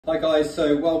Hi guys,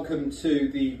 so welcome to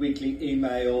the weekly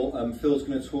email. Phil's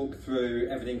going to talk through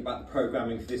everything about the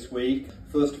programming for this week.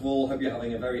 First of all, hope you're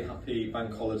having a very happy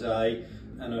bank holiday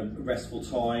and a restful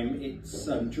time. It's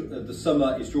the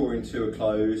summer is drawing to a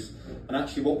close, and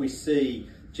actually what we see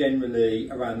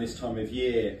generally around this time of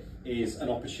year is an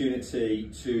opportunity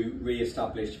to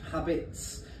re-establish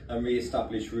habits and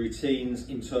re-establish routines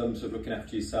in terms of looking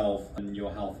after yourself and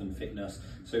your health and fitness.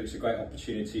 So it's a great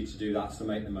opportunity to do that, so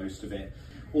make the most of it.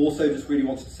 Also, just really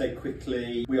wanted to say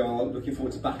quickly, we are looking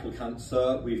forward to Battle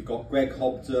Cancer. We've got Greg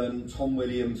Hobden, Tom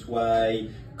Williams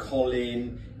Way,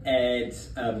 Colin, Ed,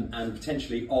 and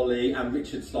potentially Ollie, and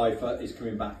Richard Slifer is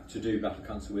coming back to do Battle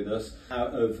Cancer with us.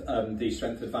 Out of the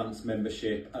Strength Advanced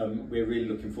membership, we're really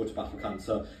looking forward to Battle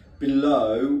Cancer.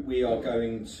 Below, we are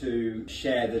going to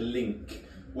share the link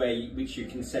which you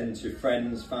can send to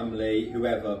friends, family,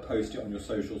 whoever, post it on your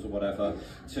socials or whatever,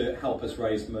 to help us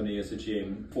raise money as a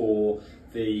gym for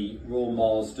the Royal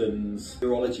Marsden's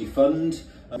Urology Fund,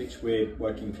 which we're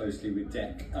working closely with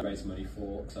DEC to raise money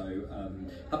for. So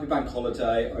happy bank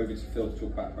holiday. Over to Phil to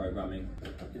talk about programming.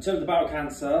 In terms of Battle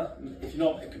Cancer, if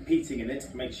you're not competing in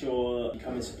it, make sure you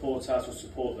come and support us or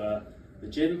support the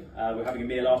gym. We're having a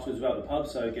meal afterwards as well at the pub,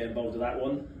 so get involved with that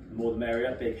one. The more the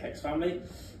merrier, big Hex family.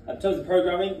 In terms of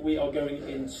programming, we are going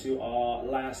into our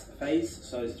last phase.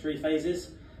 So there's 3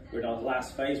 phases. We're in our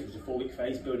last phase, which is a 4-week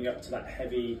phase, building up to that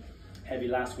heavy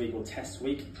last week or test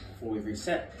week before we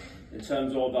reset. In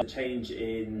terms of the change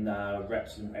in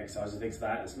reps and exercise and things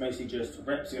like that, it's mostly just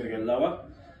reps are going to go lower.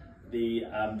 The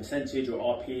percentage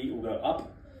or RP will go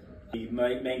up. The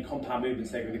main compound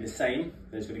movements, they're going to be the same.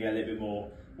 They're just going to get a little bit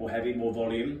more heavy, more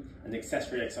volume, and the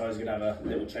accessory exercise is going to have a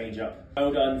little change up.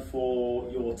 Well done for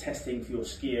your testing for your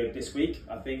skio this week.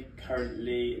 I think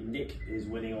currently Nick is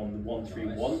winning on the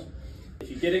 131. Nice.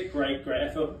 If you did it, great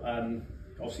effort.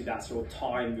 Obviously that's your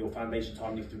time, your foundation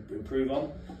time you have to improve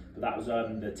on, but that was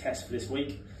the test for this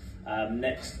week.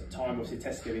 Next time, obviously, the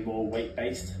test is going to be more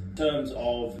weight-based. In terms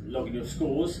of logging your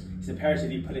scores, it's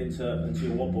imperative you put it into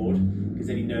your whiteboard, because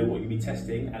then you know what you'll be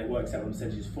testing and it works out the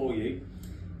percentages for you.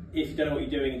 If you don't know what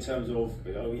you're doing in terms of,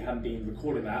 you haven't been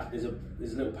recording that, there's a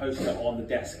little poster on the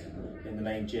desk in the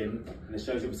main gym, and it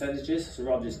shows your percentages. So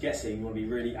rather than just guessing, you want to be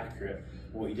really accurate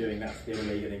on what you're doing. That's the only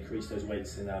way you're going to increase those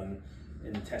weights in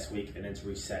the test week and then to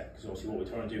reset, because obviously what we're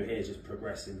trying to do here is just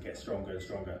progress and get stronger and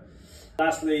stronger.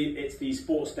 Lastly, it's the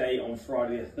sports day on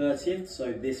Friday the 30th,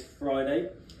 so this Friday.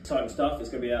 Exciting stuff. It's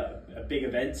going to be a big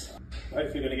event.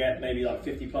 Hopefully you're going to get maybe like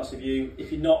 50 plus of you.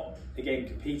 If you're not, again,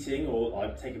 competing or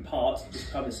like taking part,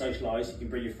 just come and socialise. You can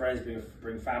bring your friends,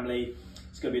 bring family.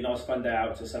 It's going to be a nice fun day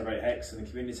out to celebrate Hex and the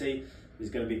community.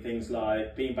 There's going to be things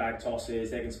like beanbag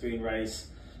tosses, egg and spoon race,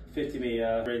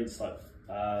 50-metre sprints, like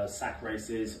sack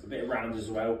races, a bit of rounds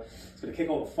as well. It's going to kick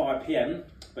off at 5 PM,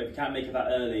 but if you can't make it that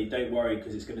early, don't worry,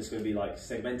 because it's going to be like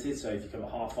segmented. So if you come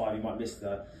at 5:30, you might miss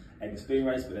the egg and spoon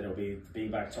race, but then it'll be the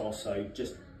beanbag toss. So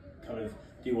just kind of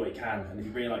do what you can, and if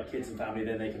you bring like kids and family,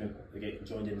 then they can get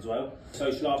joined in as well.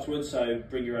 Social afterwards, so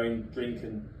bring your own drink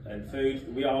and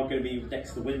food. We are going to be next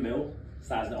to the windmill,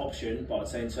 so that's an option, but I'd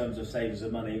say in terms of savings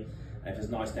of money, if it's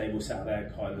a nice day, we'll sit out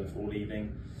there kind of all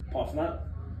evening. Apart from that,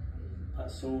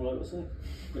 that's all I would say.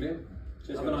 Brilliant.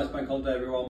 Cheers. Have a nice bank holiday, everyone.